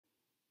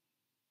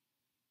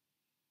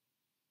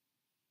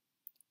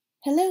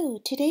Hello,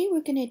 today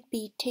we're going to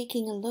be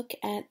taking a look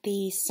at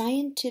the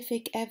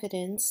scientific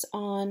evidence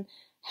on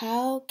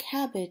how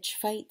cabbage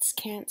fights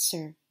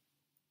cancer.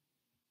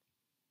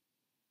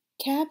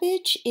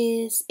 Cabbage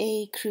is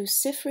a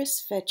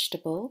cruciferous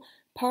vegetable,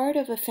 part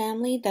of a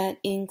family that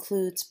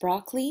includes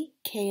broccoli,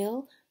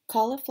 kale,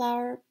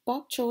 cauliflower,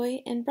 bok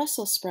choy, and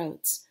Brussels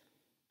sprouts.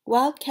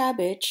 Wild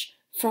cabbage,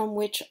 from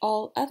which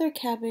all other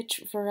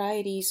cabbage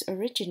varieties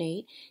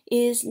originate,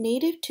 is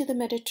native to the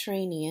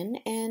Mediterranean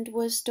and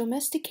was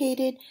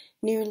domesticated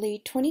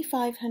nearly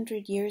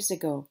 2,500 years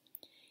ago.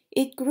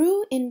 It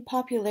grew in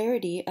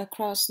popularity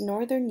across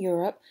northern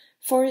Europe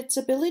for its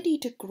ability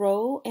to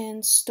grow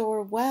and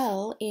store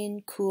well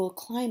in cool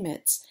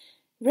climates.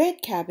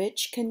 Red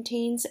cabbage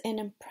contains an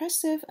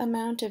impressive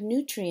amount of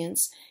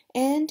nutrients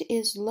and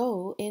is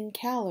low in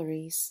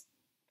calories.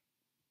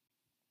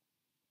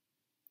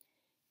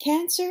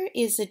 Cancer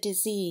is a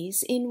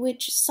disease in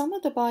which some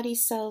of the body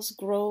cells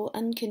grow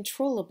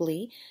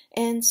uncontrollably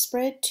and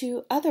spread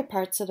to other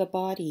parts of the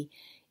body.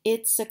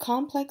 It's a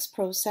complex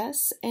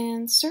process,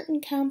 and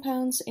certain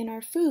compounds in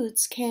our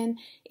foods can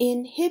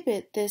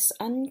inhibit this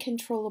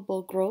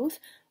uncontrollable growth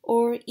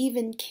or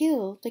even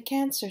kill the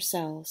cancer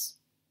cells.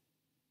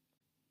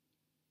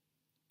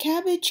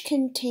 Cabbage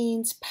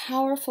contains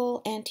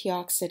powerful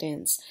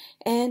antioxidants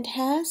and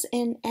has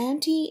an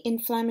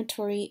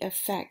anti-inflammatory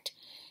effect.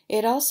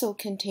 It also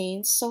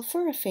contains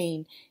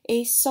sulforaphane,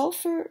 a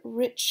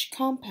sulfur-rich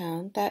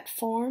compound that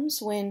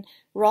forms when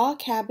raw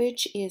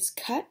cabbage is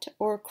cut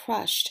or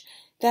crushed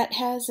that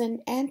has an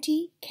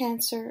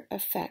anti-cancer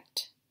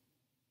effect.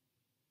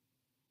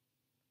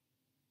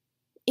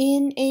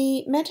 In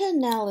a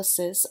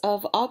meta-analysis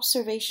of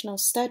observational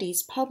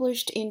studies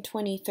published in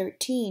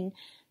 2013,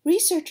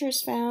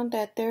 researchers found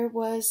that there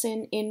was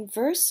an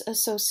inverse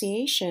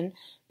association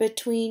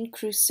between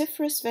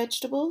cruciferous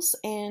vegetables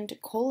and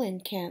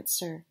colon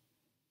cancer.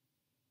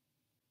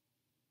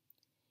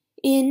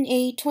 In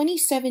a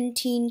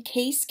 2017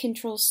 case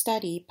control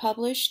study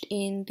published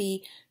in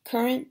the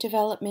Current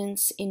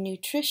Developments in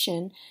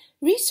Nutrition,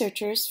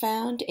 researchers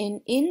found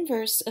an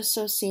inverse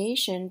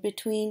association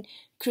between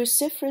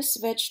cruciferous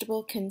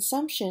vegetable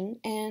consumption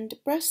and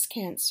breast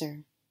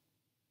cancer.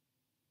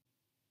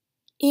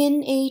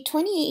 In a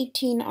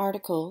 2018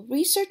 article,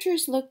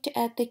 researchers looked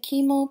at the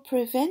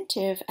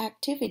chemopreventive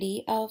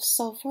activity of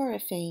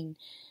sulforaphane.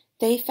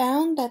 They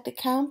found that the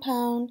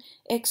compound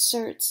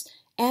exerts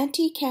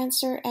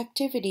anti-cancer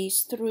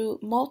activities through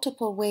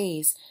multiple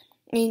ways,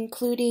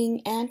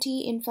 including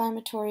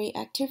anti-inflammatory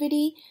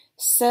activity,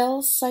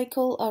 cell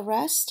cycle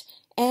arrest,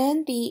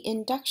 and the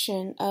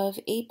induction of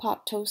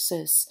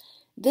apoptosis.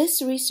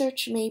 This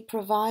research may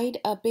provide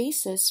a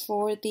basis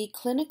for the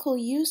clinical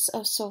use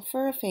of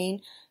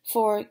sulforaphane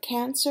for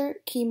cancer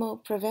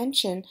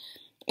chemoprevention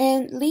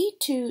and lead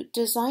to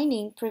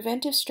designing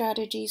preventive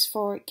strategies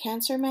for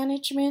cancer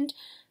management,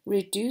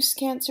 reduce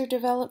cancer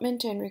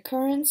development and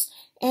recurrence,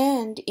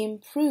 and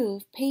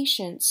improve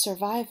patient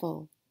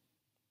survival.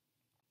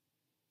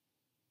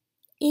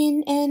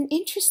 In an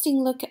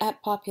interesting look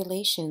at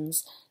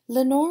populations,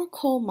 Lenore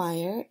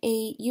Kohlmeyer,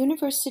 a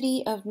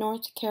University of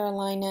North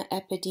Carolina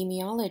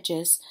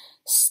epidemiologist,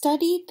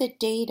 studied the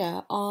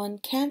data on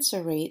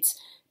cancer rates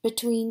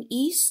between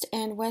East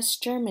and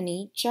West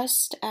Germany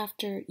just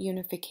after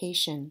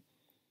unification.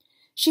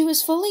 She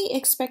was fully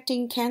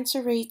expecting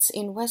cancer rates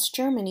in West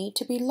Germany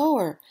to be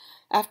lower.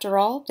 After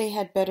all, they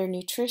had better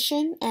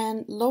nutrition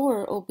and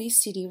lower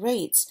obesity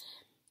rates.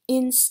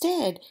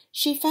 Instead,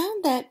 she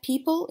found that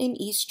people in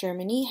East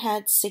Germany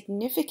had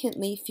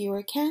significantly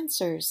fewer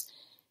cancers.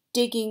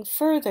 Digging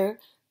further,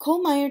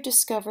 Kohlmeyer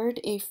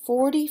discovered a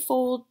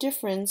 40-fold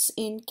difference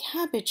in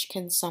cabbage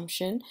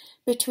consumption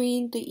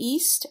between the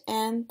East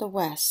and the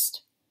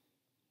West.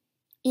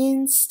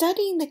 In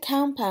studying the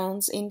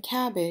compounds in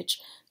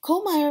cabbage,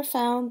 Kohlmeyer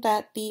found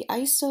that the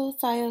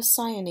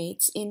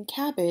isothiocyanates in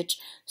cabbage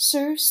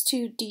serves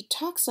to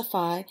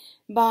detoxify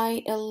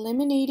by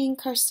eliminating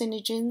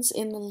carcinogens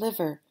in the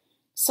liver.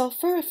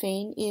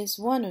 Sulforaphane is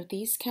one of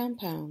these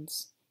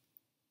compounds.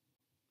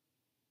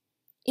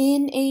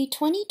 In a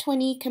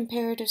 2020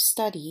 comparative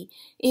study,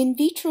 in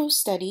vitro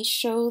studies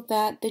show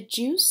that the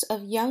juice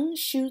of young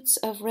shoots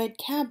of red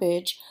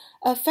cabbage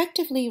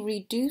effectively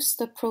reduce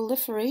the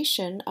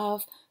proliferation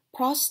of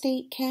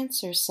prostate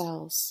cancer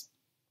cells.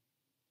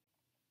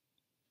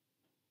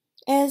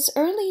 As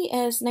early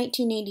as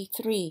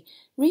 1983,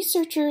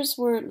 researchers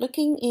were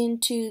looking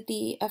into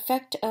the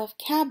effect of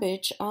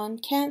cabbage on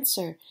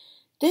cancer.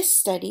 This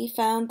study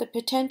found the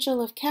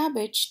potential of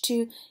cabbage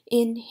to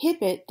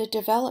inhibit the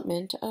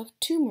development of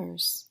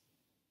tumors.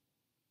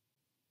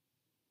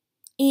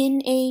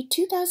 In a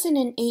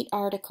 2008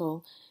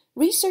 article,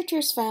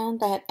 researchers found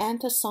that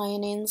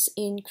anthocyanins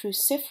in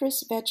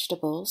cruciferous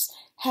vegetables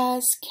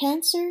has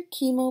cancer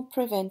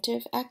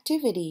chemopreventive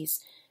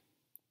activities.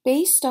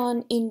 Based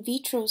on in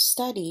vitro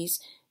studies,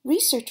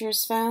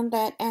 researchers found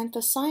that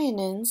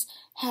anthocyanins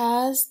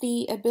has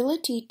the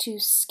ability to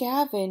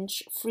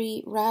scavenge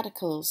free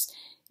radicals.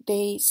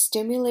 They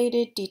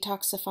stimulated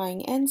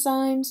detoxifying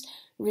enzymes,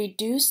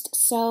 reduced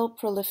cell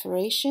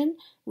proliferation,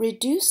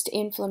 reduced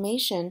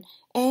inflammation,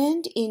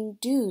 and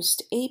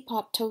induced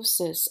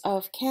apoptosis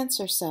of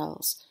cancer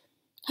cells.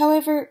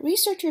 However,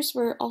 researchers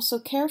were also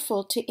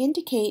careful to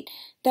indicate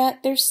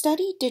that their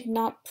study did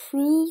not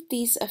prove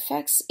these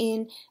effects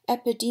in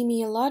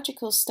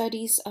epidemiological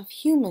studies of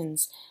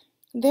humans.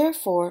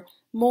 Therefore,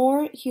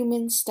 more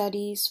human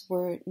studies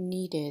were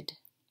needed.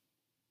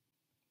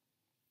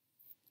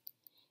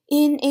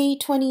 In a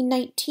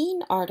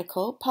 2019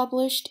 article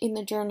published in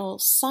the journal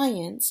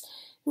Science,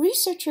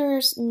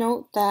 researchers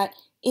note that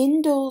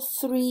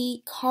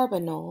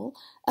indole-3-carbinol,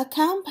 a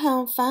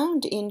compound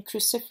found in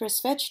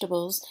cruciferous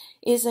vegetables,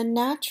 is a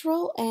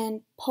natural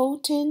and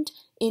potent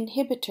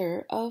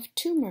inhibitor of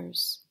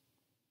tumors.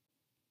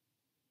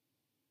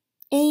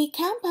 A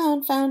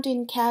compound found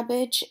in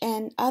cabbage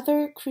and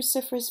other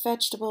cruciferous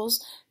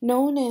vegetables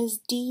known as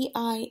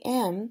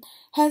DIM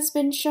has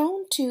been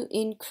shown to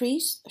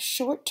increase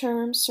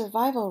short-term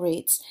survival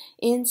rates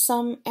in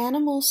some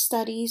animal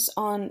studies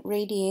on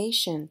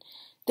radiation.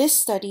 These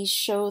studies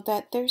show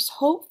that there's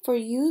hope for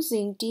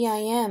using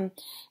DIM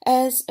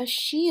as a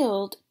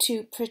shield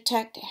to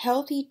protect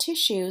healthy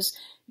tissues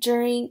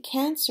during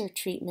cancer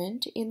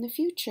treatment in the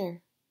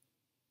future.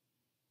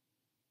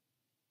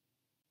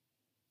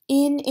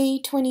 In a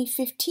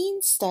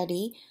 2015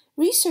 study,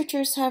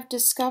 researchers have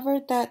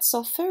discovered that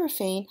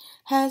sulforaphane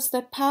has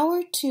the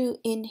power to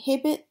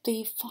inhibit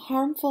the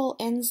harmful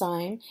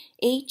enzyme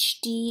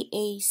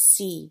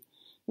HDAC,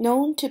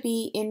 known to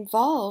be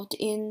involved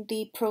in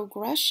the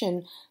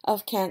progression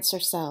of cancer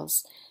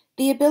cells.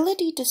 The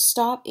ability to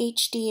stop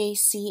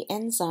HDAC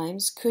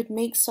enzymes could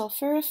make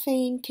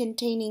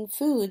sulforaphane-containing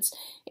foods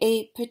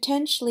a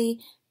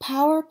potentially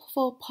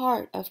powerful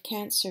part of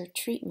cancer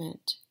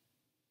treatment.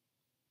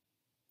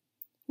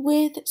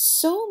 With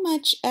so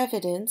much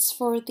evidence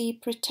for the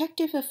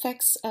protective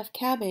effects of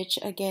cabbage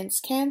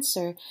against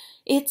cancer,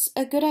 it's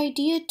a good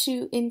idea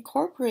to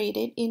incorporate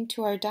it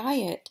into our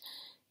diet.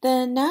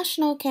 The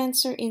National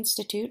Cancer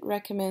Institute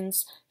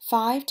recommends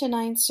 5 to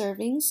 9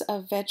 servings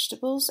of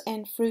vegetables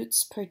and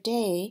fruits per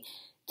day.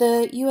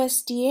 The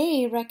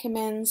USDA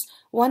recommends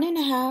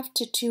 1.5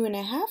 to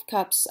 2.5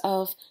 cups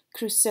of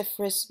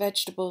cruciferous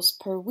vegetables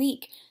per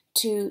week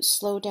to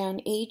slow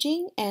down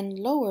aging and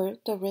lower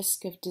the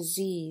risk of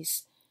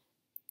disease.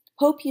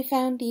 Hope you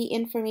found the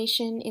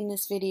information in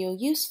this video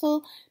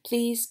useful.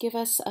 Please give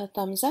us a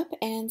thumbs up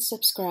and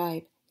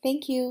subscribe.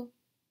 Thank you.